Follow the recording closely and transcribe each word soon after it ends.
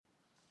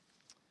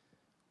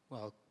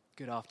Well,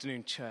 good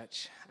afternoon,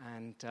 church.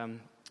 And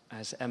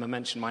as Emma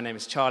mentioned, my name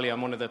is Charlie. I'm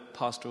one of the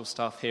pastoral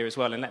staff here as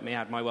well. And let me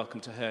add my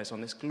welcome to hers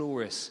on this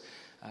glorious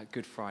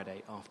Good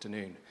Friday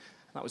afternoon.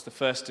 That was the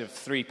first of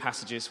three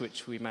passages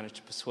which we managed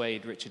to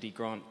persuade Richard E.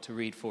 Grant to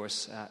read for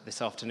us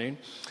this afternoon.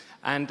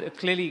 And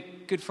clearly,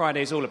 Good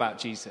Friday is all about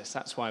Jesus.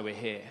 That's why we're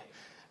here.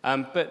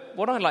 But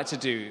what I'd like to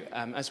do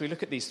as we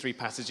look at these three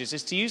passages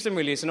is to use them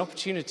really as an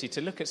opportunity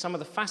to look at some of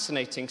the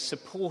fascinating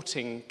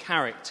supporting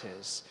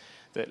characters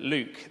that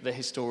Luke, the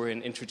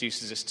historian,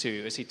 introduces us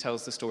to as he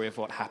tells the story of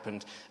what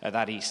happened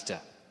that Easter.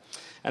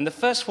 And the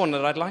first one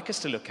that I'd like us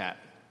to look at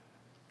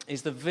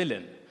is the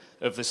villain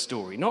of the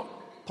story, not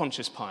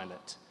Pontius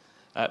Pilate,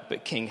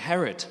 but King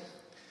Herod.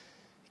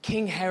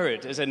 King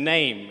Herod as a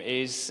name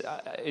is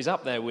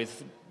up there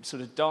with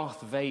sort of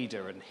Darth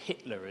Vader and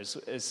Hitler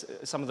as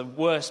some of the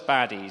worst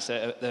baddies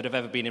that have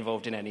ever been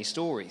involved in any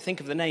story.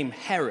 Think of the name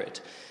Herod,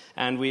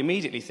 and we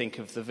immediately think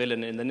of the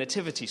villain in the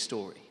Nativity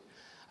story.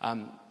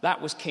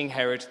 That was King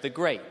Herod the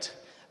Great,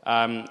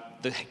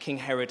 the King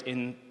Herod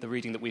in the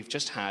reading that we've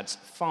just had's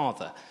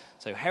father.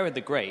 So Herod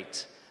the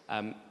Great,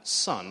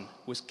 son,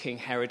 was King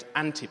Herod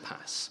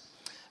Antipas.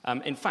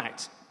 In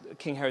fact,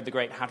 King Herod the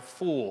Great had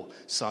 4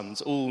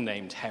 sons, all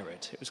named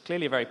Herod. It was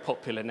clearly a very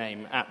popular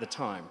name at the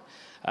time.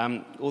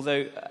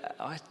 Although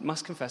I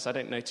must confess I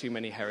don't know too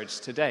many Herods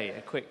today.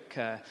 A quick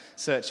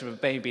search of a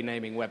baby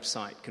naming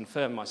website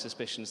confirmed my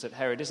suspicions that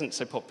Herod isn't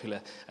so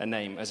popular a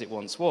name as it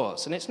once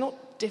was. And it's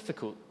not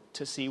difficult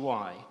to see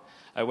why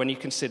when you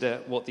consider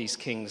what these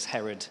kings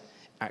Herod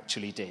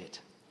actually did.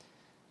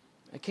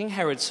 King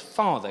Herod's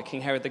father,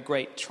 King Herod the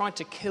Great, tried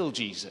to kill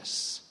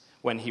Jesus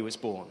when he was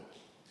born.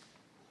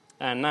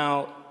 And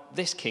now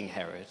this King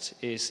Herod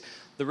is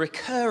the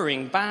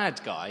recurring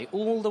bad guy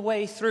all the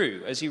way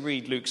through as you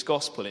read Luke's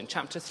Gospel. In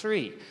chapter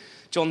 3,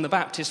 John the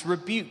Baptist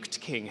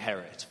rebuked King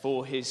Herod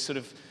for his sort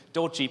of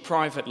dodgy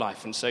private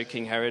life, and so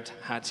King Herod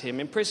had him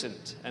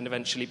imprisoned and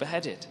eventually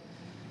beheaded.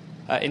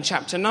 In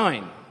chapter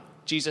 9,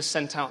 Jesus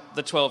sent out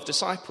the 12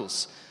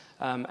 disciples,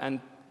 and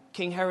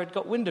King Herod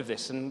got wind of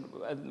this and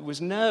was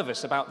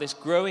nervous about this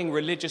growing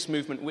religious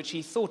movement which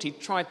he thought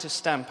he'd tried to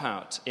stamp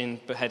out in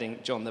beheading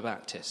John the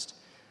Baptist.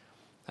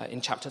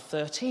 In chapter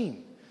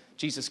 13,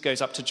 Jesus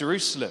goes up to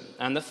Jerusalem,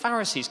 and the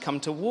Pharisees come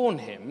to warn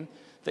him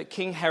that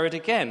King Herod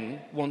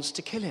again wants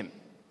to kill him.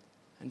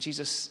 And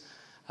Jesus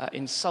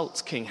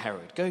insults King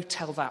Herod. Go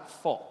tell that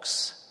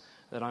fox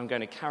that I'm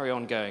going to carry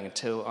on going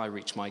until I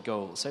reach my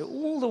goal. So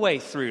all the way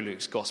through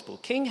Luke's Gospel,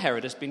 King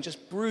Herod has been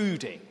just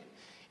brooding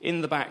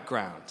in the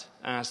background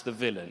as the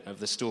villain of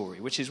the story,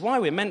 which is why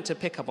we're meant to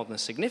pick up on the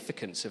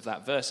significance of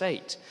that verse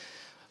 8.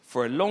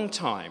 For a long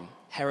time,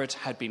 Herod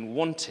had been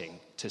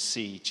wanting to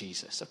see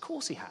Jesus. Of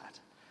course he had.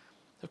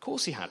 Of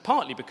course he had,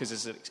 partly because,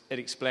 as it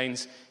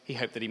explains, he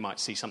hoped that he might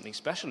see something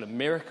special, a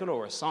miracle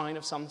or a sign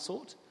of some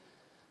sort,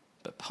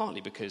 but partly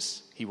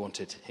because he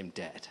wanted him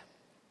dead.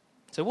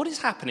 So what is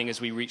happening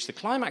as we reach the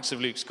climax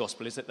of Luke's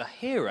Gospel is that the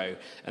hero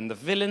and the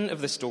villain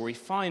of the story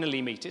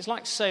finally meet. It's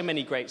like so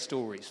many great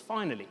stories.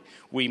 Finally,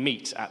 we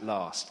meet at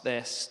last.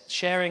 They're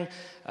sharing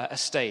a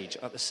stage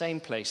at the same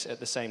place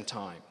at the same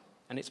time,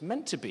 and it's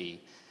meant to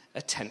be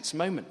a tense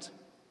moment.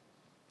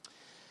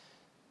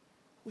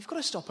 We've got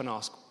to stop and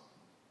ask,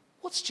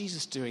 what's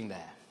Jesus doing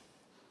there?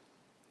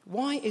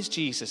 Why is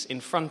Jesus in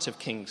front of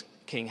King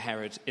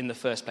Herod in the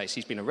first place?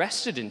 He's been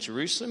arrested in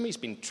Jerusalem. He's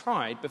been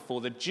tried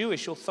before the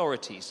Jewish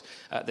authorities,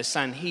 the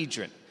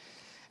Sanhedrin.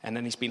 And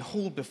then he's been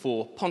hauled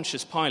before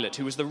Pontius Pilate,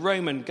 who was the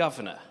Roman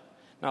governor.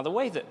 Now, the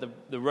way that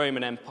the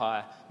Roman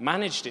Empire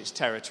managed its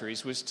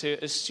territories was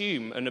to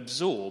assume and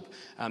absorb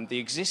the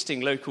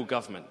existing local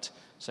government.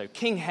 So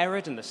King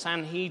Herod and the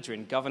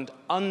Sanhedrin governed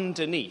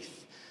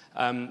underneath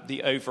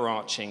the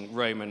overarching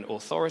Roman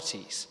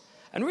authorities.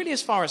 And really,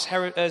 as far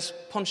as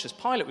Pontius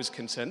Pilate was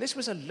concerned, this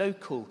was a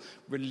local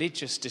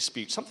religious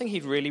dispute, something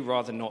he'd really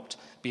rather not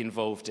be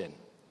involved in.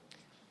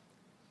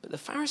 But the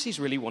Pharisees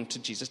really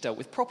wanted Jesus dealt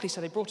with properly, so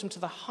they brought him to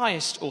the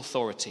highest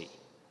authority,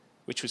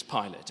 which was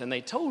Pilate. And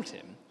they told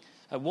him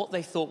what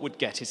they thought would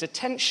get his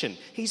attention.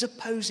 He's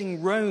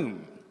opposing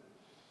Rome.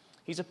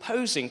 He's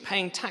opposing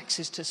paying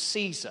taxes to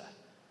Caesar.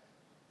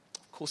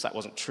 Of course, that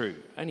wasn't true.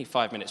 Only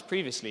 5 minutes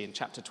previously, in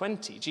chapter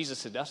 20,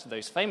 Jesus had uttered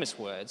those famous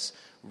words,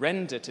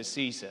 "Render to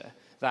Caesar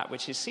that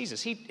which is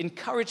Caesar's." He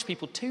encouraged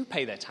people to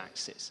pay their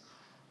taxes.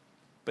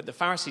 But the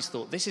Pharisees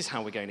thought, this is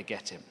how we're going to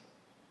get him.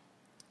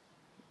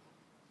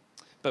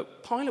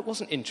 But Pilate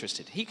wasn't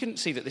interested. He couldn't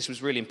see that this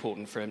was really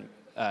important for him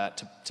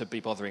to be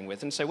bothering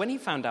with. And so when he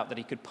found out that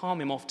he could palm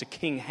him off to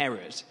King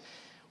Herod,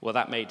 well,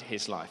 that made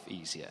his life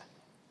easier.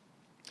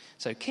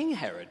 So King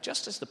Herod,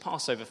 just as the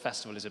Passover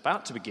festival is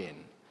about to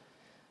begin,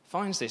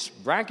 finds this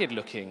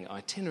ragged-looking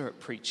itinerant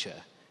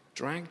preacher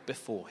dragged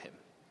before him.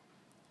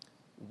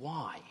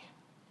 Why?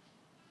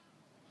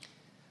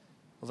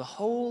 Well, the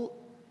whole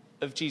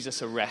of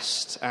Jesus'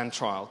 arrest and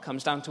trial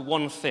comes down to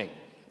one thing,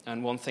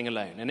 and one thing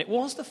alone. And it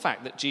was the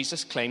fact that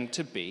Jesus claimed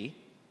to be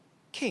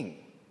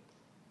king.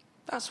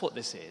 That's what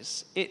this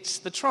is. It's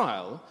the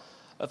trial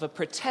of a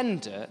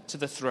pretender to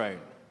the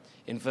throne.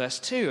 In verse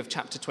 2 of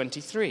chapter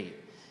 23,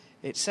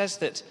 It says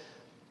that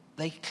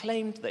they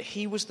claimed that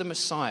he was the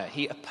Messiah.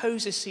 He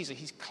opposes Caesar.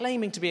 He's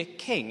claiming to be a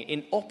king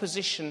in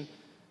opposition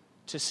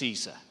to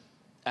Caesar.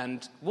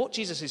 And what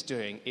Jesus is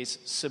doing is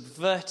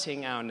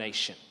subverting our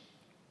nation.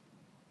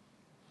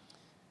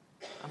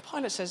 And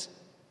Pilate says,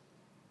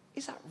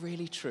 is that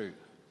really true?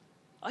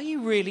 Are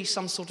you really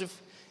some sort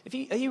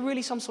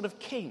of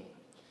king?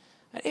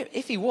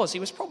 If he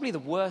was probably the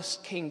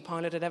worst king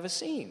Pilate had ever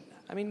seen.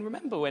 I mean,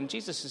 remember when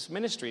Jesus'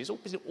 ministry is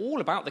all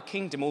about the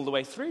kingdom all the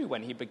way through.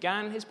 When he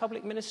began his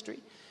public ministry,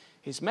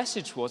 his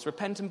message was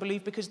repent and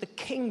believe because the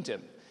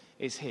kingdom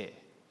is here.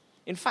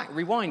 In fact,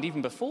 rewind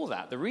even before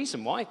that, the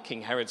reason why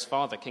King Herod's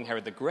father, King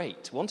Herod the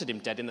Great, wanted him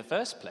dead in the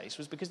first place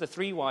was because the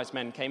 3 wise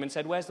men came and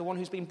said, where's the one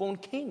who's been born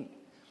king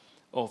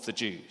of the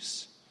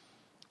Jews?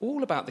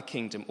 All about the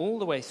kingdom all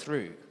the way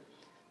through.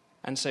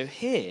 And so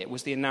here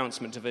was the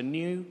announcement of a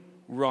new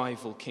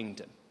rival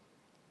kingdom.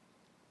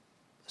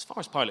 As far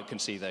as Pilate can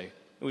see, though,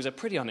 it was a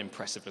pretty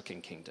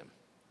unimpressive-looking kingdom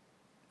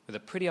with a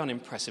pretty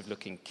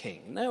unimpressive-looking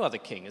king. No other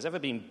king has ever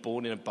been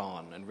born in a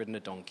barn and ridden a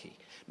donkey.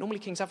 Normally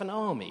kings have an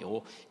army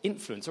or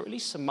influence or at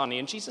least some money,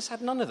 and Jesus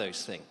had none of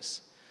those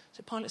things.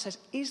 So Pilate says,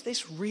 is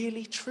this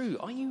really true?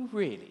 Are you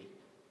really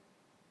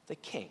the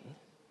king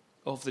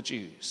of the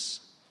Jews?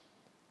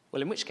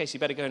 Well, in which case you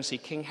better go and see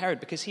King Herod,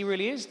 because he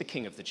really is the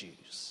king of the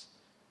Jews.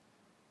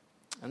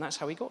 And that's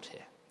how he got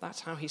here.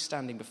 That's how he's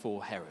standing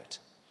before Herod.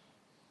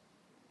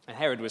 And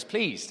Herod was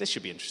pleased. This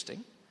should be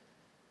interesting.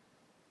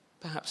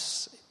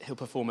 Perhaps he'll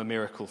perform a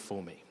miracle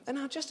for me. And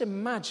now just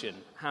imagine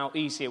how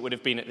easy it would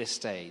have been at this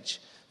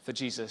stage for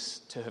Jesus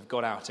to have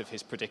got out of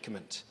his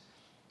predicament.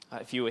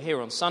 If you were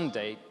here on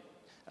Sunday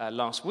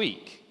last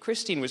week,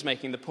 Christine was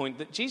making the point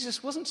that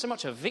Jesus wasn't so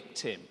much a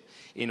victim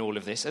in all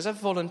of this as a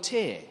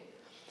volunteer.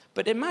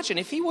 But imagine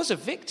if he was a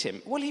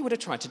victim, well, he would have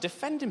tried to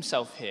defend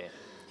himself here.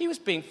 He was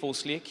being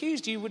falsely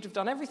accused. You would have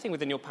done everything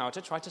within your power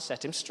to try to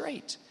set him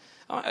straight.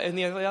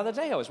 Only the other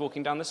day I was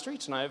walking down the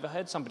street and I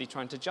overheard somebody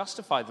trying to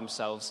justify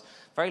themselves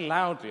very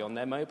loudly on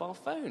their mobile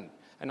phone.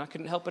 And I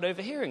couldn't help but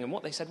overhearing. And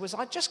what they said was,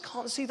 I just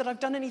can't see that I've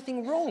done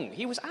anything wrong.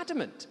 He was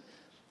adamant.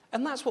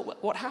 And that's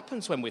what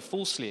happens when we're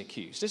falsely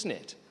accused, isn't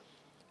it?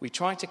 We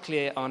try to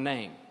clear our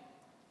name.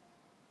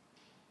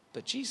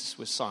 But Jesus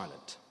was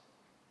silent.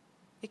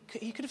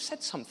 He could have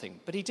said something,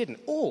 but he didn't.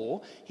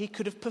 Or he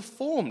could have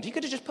performed. He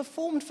could have just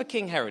performed for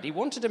King Herod. He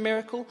wanted a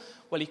miracle.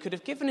 Well, he could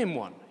have given him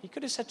one. He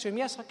could have said to him,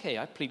 yes, okay,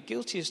 I plead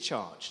guilty as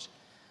charged.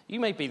 You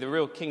may be the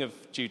real king of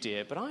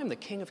Judea, but I am the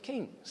King of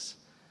Kings.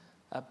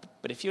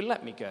 But if you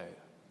let me go,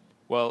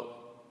 well,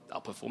 I'll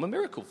perform a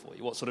miracle for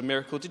you. What sort of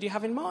miracle did you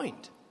have in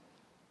mind?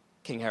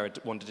 King Herod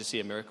wanted to see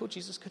a miracle.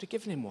 Jesus could have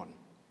given him one.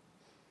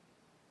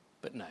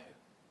 But no,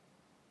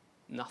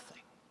 nothing.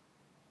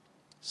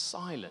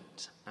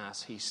 Silent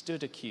as he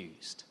stood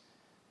accused,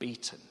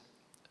 beaten,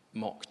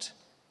 mocked,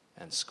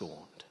 and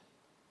scorned.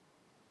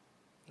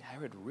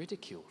 Herod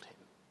ridiculed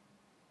him,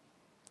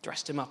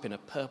 dressed him up in a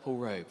purple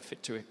robe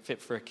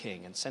fit for a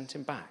king, and sent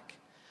him back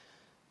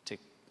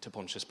to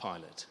Pontius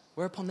Pilate,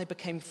 whereupon they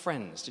became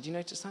friends. Did you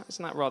notice that?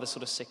 Isn't that rather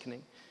sort of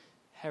sickening?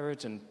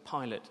 Herod and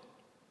Pilate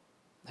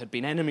had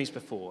been enemies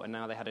before, and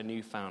now they had a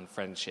newfound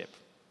friendship.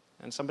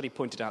 And somebody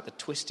pointed out the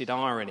twisted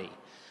irony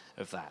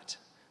of that.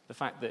 The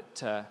fact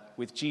that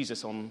with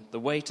Jesus on the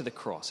way to the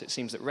cross, it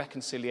seems that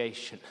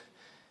reconciliation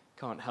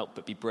can't help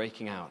but be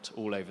breaking out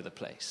all over the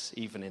place,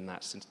 even in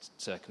that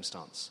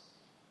circumstance.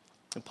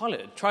 And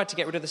Pilate had tried to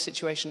get rid of the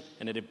situation,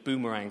 and it had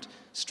boomeranged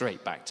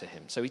straight back to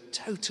him. So he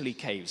totally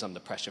caves under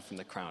pressure from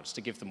the crowds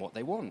to give them what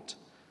they want.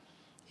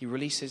 He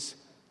releases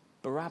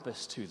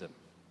Barabbas to them,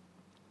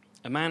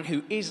 a man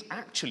who is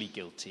actually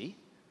guilty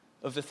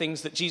of the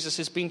things that Jesus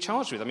has been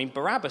charged with. I mean,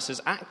 Barabbas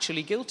is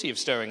actually guilty of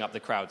stirring up the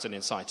crowds and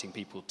inciting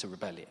people to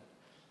rebellion.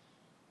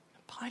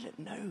 Pilate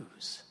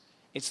knows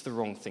it's the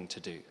wrong thing to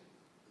do.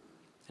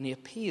 And he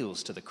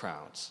appeals to the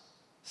crowds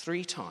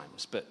 3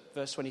 times. But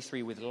verse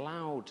 23, with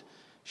loud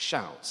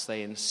shouts,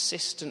 they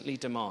insistently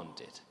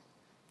demanded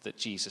that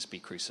Jesus be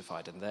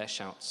crucified, and their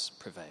shouts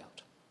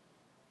prevailed.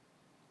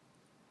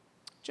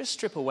 Just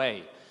strip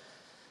away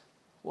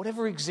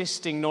whatever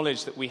existing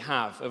knowledge that we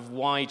have of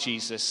why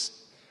Jesus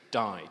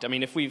died. I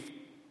mean, if we've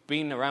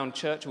been around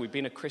church or we've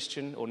been a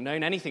Christian or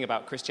known anything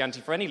about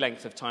Christianity for any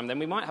length of time, then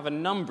we might have a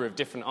number of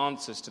different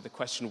answers to the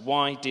question,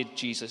 why did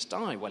Jesus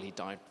die? Well, he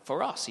died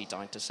for us. He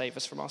died to save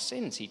us from our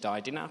sins. He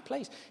died in our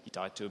place. He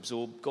died to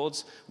absorb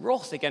God's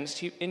wrath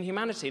against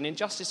inhumanity and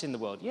injustice in the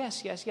world.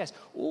 Yes, yes, yes.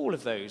 All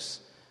of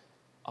those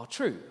are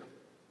true.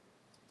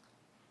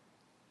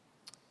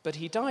 But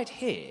he died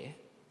here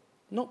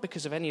not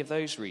because of any of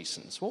those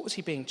reasons. What was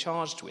he being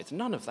charged with?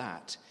 None of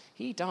that.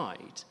 He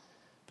died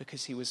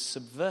because he was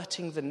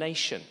subverting the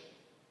nation.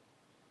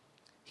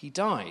 He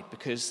died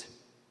because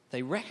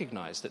they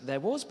recognized that there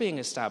was being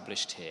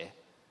established here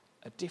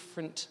a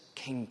different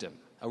kingdom,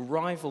 a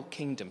rival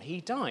kingdom.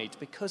 He died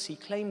because he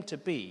claimed to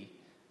be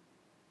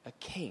a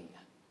king.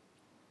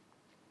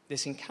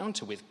 This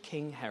encounter with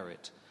King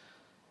Herod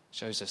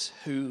shows us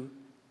who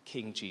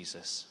King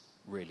Jesus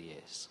really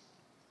is.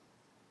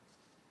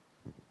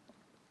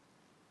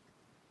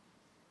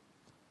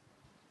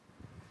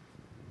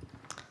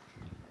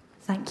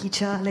 Thank you,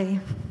 Charlie.